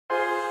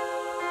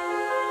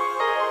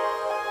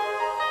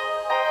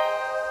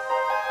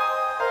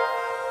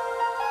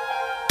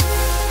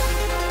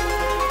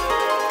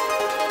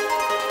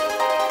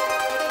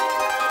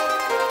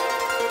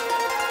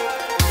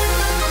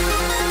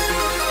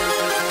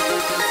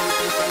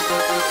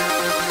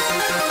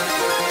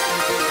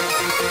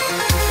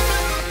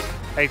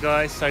Hey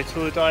guys, so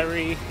tour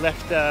diary,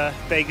 left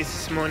Vegas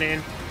this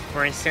morning.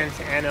 We're in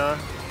Santa Ana,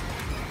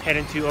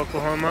 heading to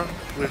Oklahoma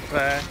with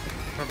my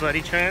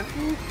buddy Trent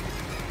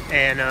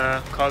and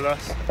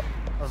Carlos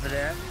over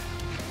there.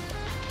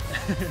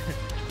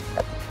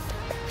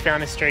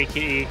 Found a stray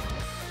kitty,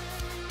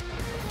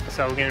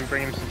 so we're gonna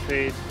bring him some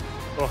food,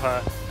 or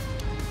her.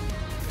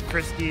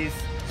 Friskies,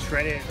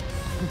 shredded.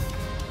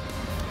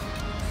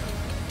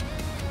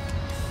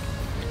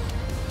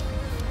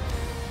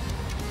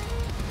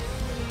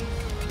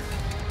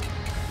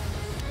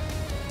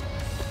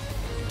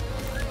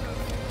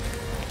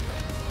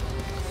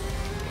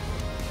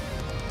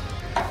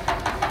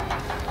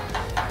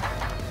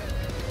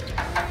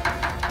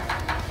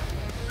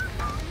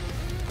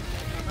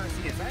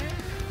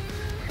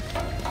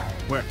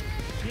 Where?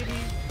 Kitty.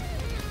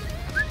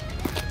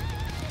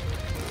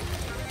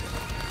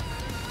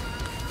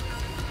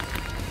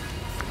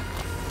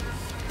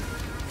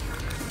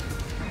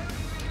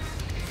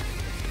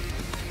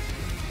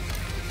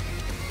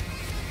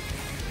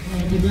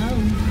 There you go.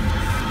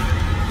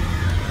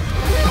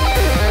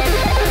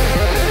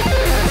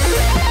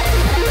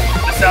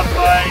 What's up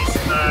guys,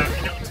 a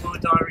little tour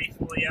diary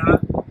for ya.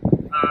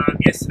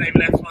 Yesterday we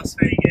left Las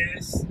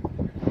Vegas.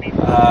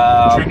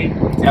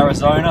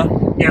 Arizona.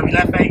 Yeah, we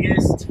left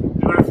Vegas,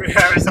 we went through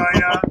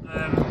Arizona,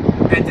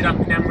 ended up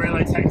in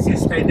Amarillo,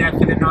 Texas, stayed there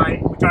for the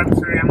night. We're driving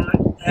through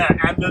Amarillo,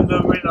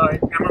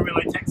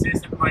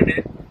 Texas at the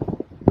moment.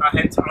 I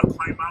head to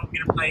Oklahoma, we're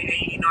going to play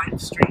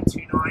 89th Street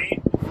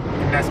tonight.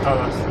 That's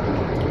Carlos.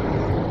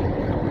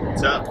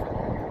 What's up?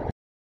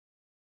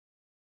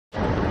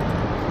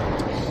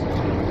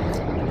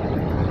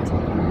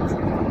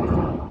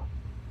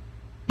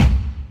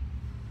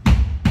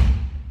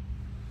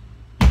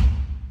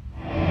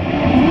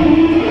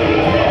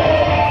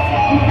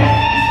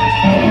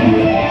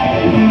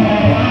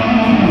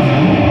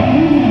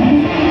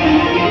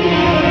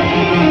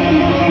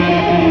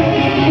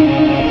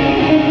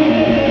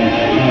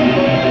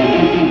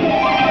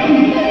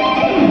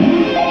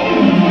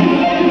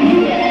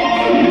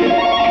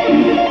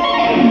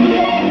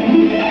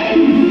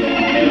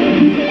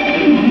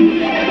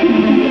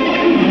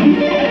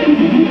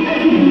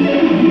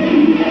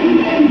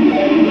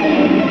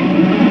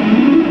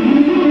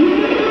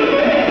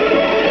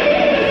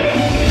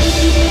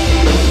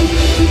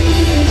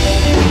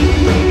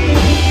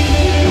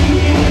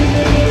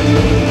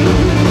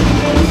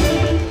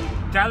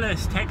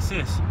 Dallas,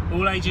 Texas,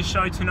 all ages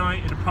show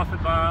tonight at the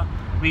Profit Bar.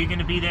 We're going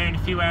to be there in a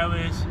few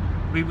hours.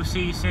 We will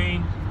see you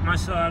soon.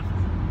 Much love.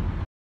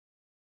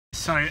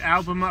 So,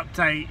 album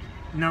update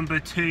number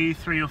 2,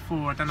 3 or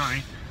 4, I don't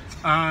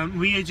know.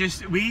 We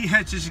just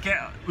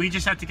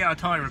had to get our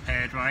tyre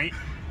repaired, right,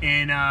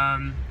 in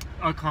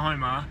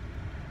Oklahoma,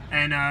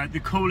 and I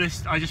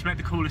just met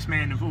the coolest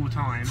man of all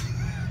time.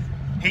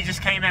 He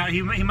just came out.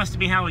 He must have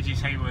been, how would you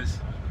say he was?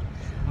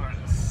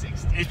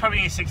 60. He's probably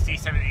in his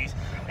 60s, 70s.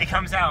 He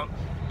comes out.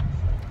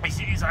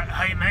 He's like,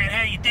 "Hey man,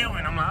 how you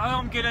doing?" I'm like, "Oh,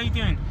 I'm good. How you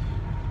doing?"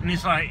 And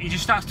he's like, he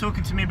just starts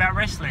talking to me about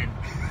wrestling.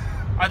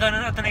 I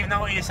don't even know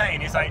what he's saying.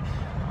 He's like,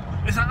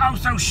 "Oh,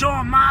 so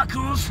Shawn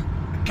Michaels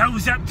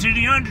goes up to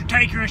the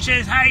Undertaker and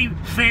says, 'Hey,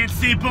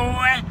 fancy boy,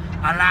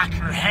 I like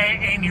your hat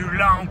and your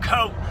long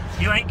coat.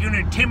 You ain't gonna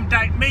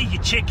intimidate me, you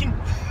chicken.'"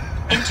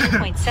 In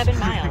 2.7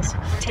 miles,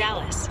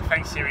 Dallas.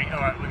 Thanks, Siri.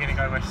 All right, we're gonna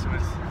go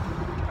westwards.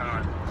 All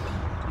right.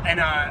 And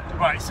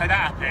right, so that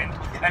happened,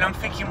 and I'm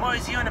thinking, what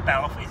is he on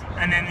about?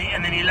 And then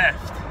he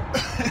left,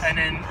 and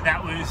then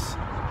that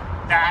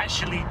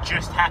actually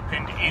just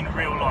happened in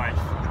real life.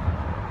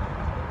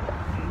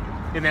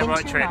 Isn't that In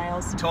right, 2 Trent?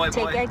 miles, Toy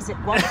take boy. exit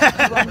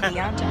 151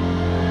 Beyond.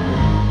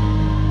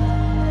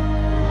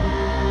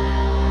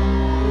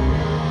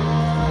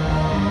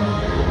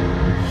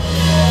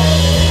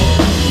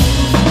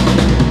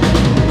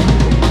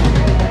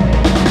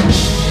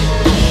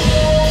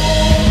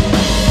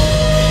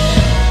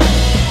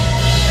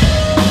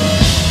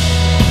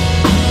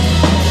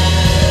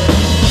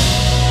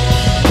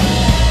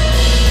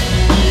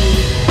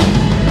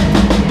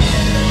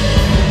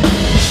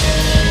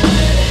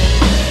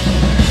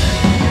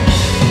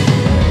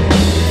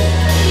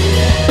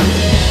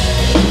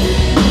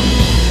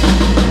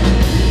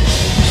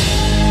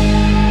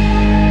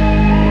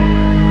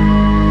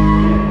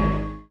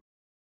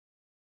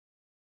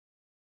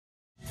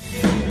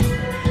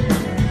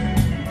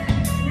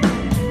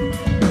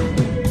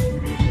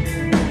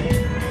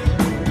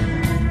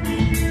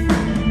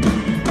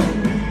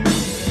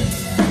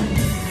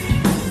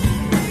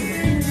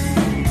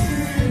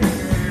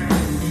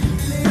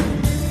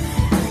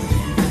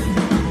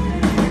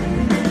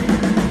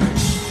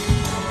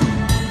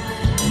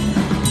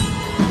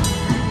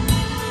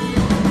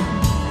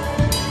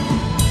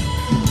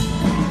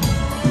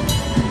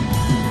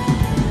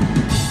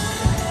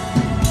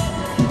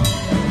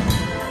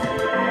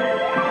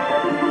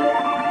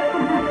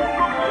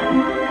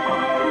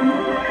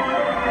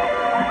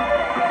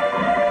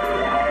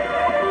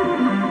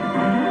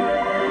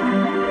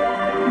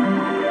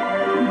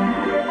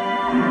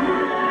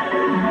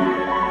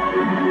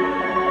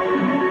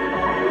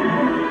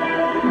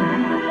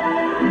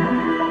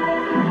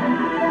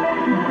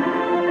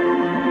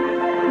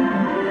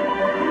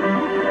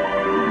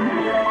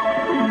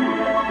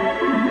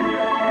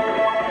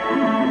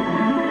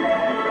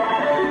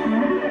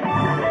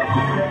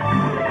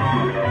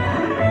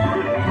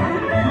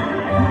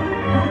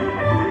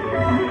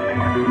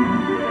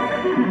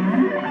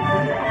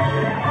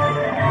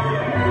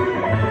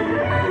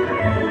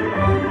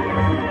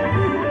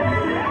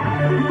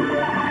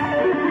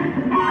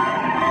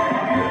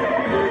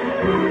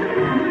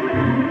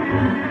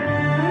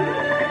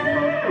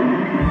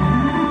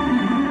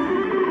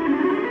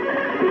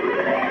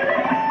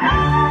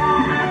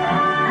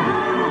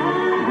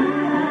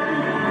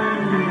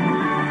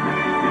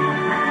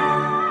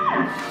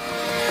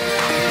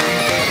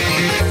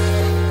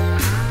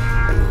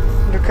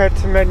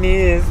 at my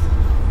knees.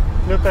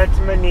 Look at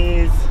my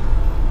knees.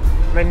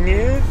 My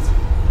knees.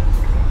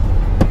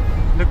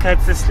 Look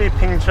at the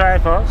sleeping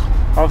driver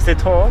of the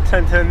tour.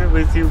 Turn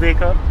with you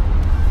wake up.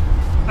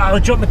 I'll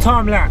drop my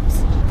time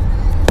lapse.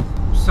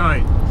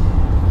 So,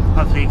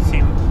 hopefully you can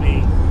see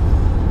me.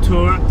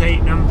 Tour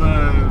update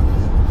number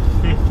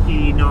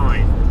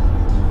 59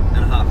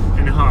 and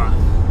a half.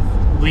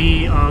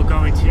 We are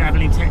going to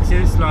Abilene,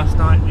 Texas. Last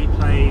night we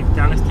played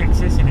Dallas,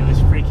 Texas, and it was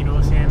freaking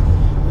awesome.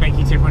 Thank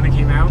you to everyone that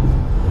came out.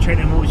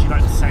 Trenton, what would you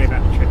like to say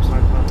about the trip so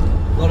far?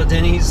 A lot of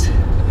Denny's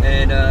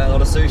and a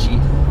lot of sushi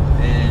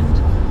and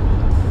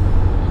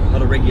a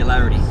lot of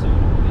regularity.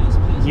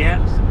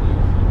 Yeah.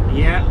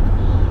 Yeah.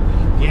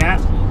 Yeah.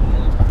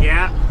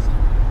 Yeah.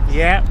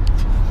 Yeah.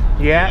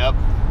 Yeah.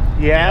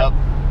 Yeah.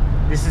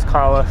 This is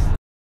Carlos.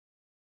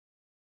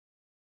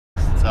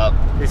 What's up?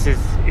 This is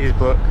his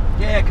book.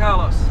 Yeah,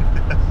 Carlos.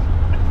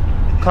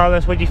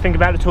 Carlos, what do you think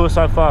about the tour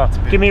so far?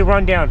 Give me a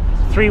rundown.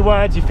 3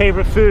 words, your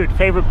favorite food,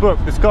 favorite book,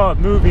 let's go,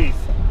 movies.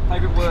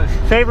 Favorite word?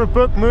 Favorite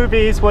book,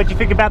 movies, what do you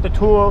think about the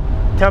tour?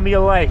 Tell me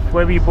your life,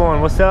 where were you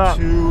born, what's up?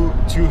 Two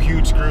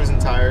huge screws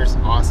and tires,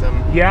 awesome.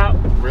 Yeah.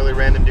 Really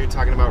random dude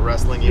talking about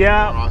wrestling, even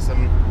Yeah. more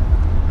awesome.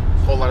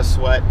 Whole lot of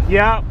sweat.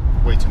 Yeah.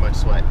 Way too much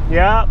sweat.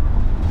 Yeah.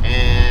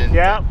 And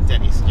Yeah.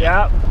 Denny's.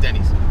 Yeah.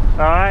 Denny's.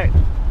 Alright,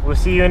 we'll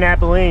see you in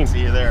Abilene.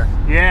 See you there.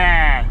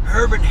 Yeah.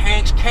 Herbert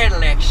Hank's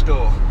Cadillac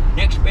store.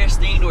 Next best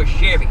thing to a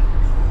Chevy.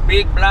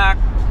 Big block,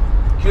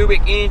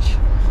 cubic inch.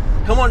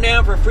 Come on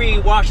down for a free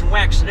wash and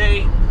wax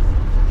today.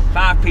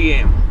 5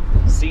 p.m.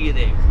 See you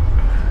there.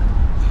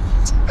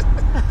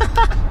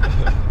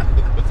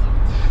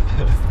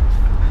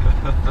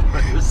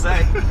 What do you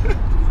say?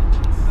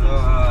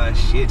 Oh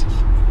shit.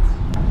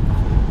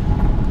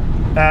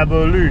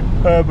 Abilene,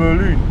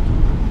 Abilene,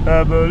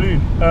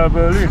 Abilene,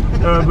 Abilene,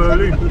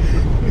 Abilene,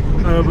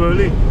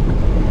 Abilene.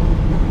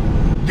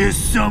 This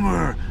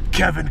summer,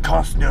 Kevin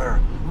Costner,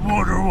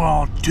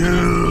 Waterworld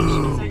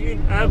 2.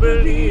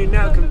 Abilene,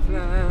 I can fly.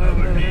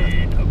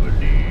 Abilene,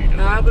 Abilene,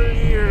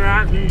 Abilene,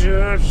 I can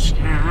touch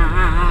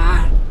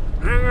sky.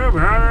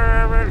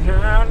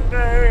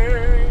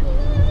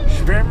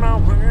 Spread my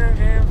wings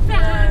and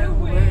fly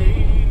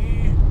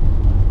away.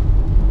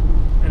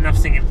 Enough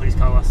singing, please,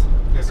 Carlos.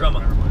 Yes,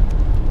 Drummer.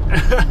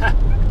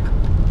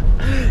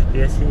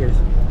 Yes, he is.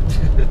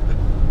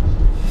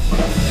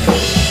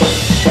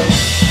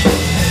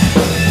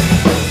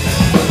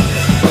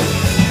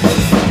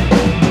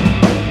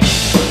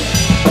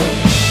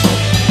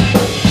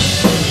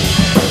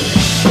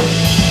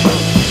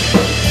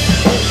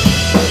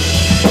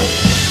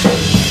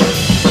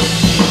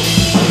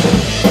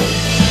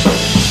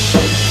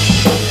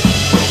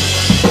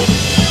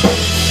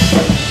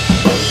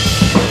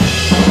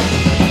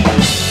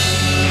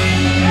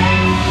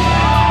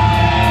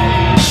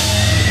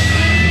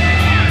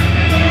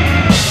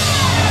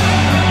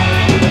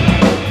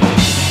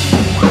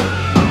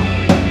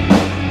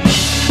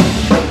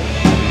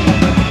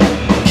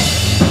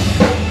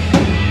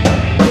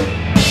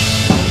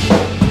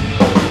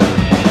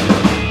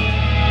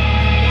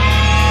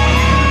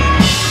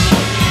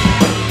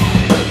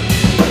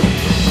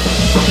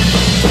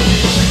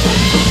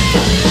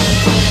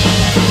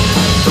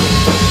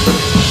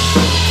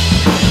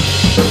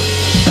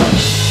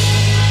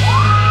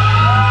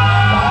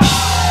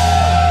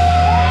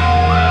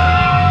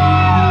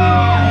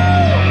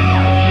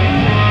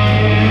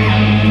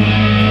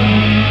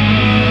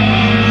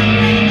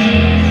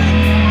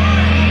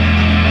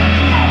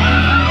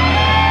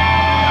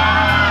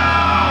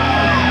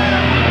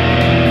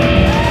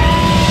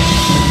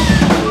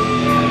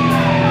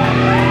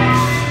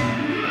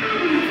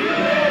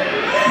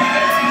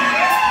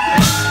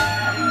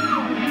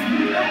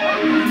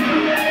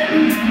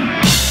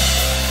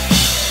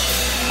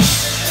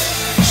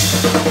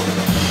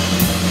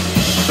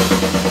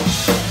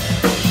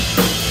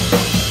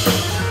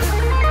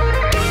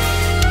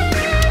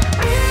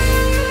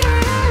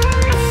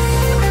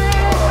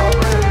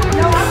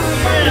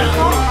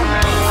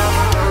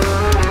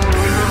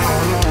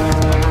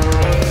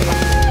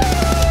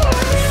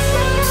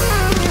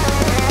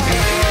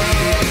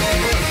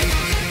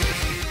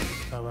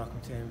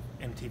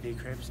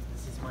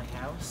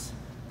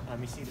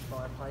 You see the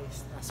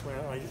fireplace? That's where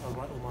I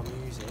write all my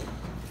music.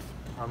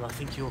 I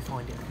think you'll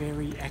find it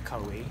very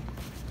echoey.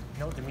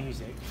 Not the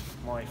music,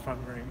 my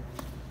front room.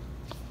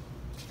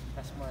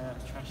 That's my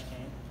trash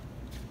can.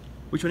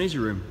 Which one is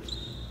your room?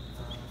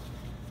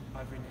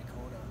 Over in the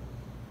corner.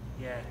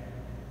 Yeah.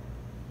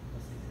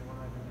 That's the one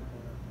over in the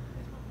corner.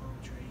 There's my palm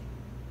tree.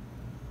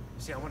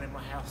 See, I wanted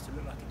my house to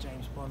look like a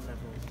James Bond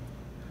level.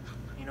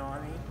 You know what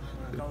I mean?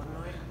 On a golden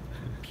light.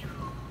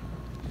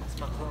 That's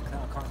my clock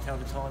that I can't tell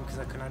the time because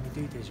I can only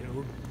do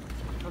digital.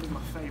 Probably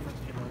my favourite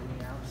pillow in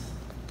the house.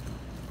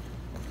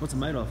 What's it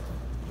made of?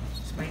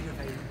 It's made of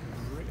a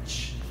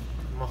rich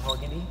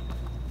mahogany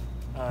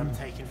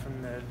taken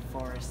from the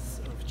forests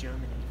of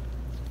Germany.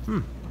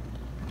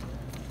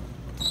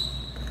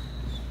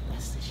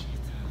 That's the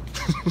shit.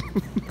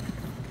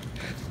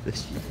 The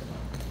shit.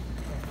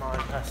 My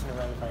personal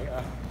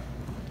elevator.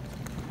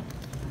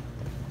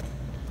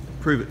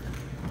 Prove it.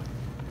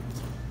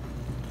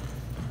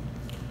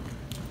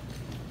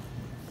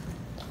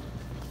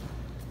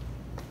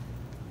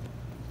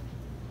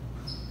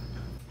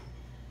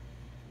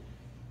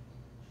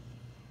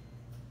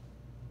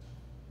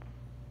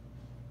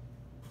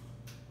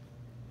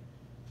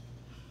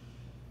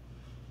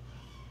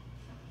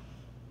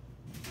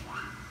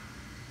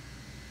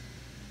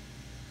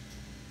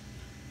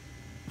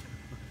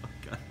 I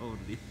can't hold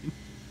it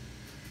in.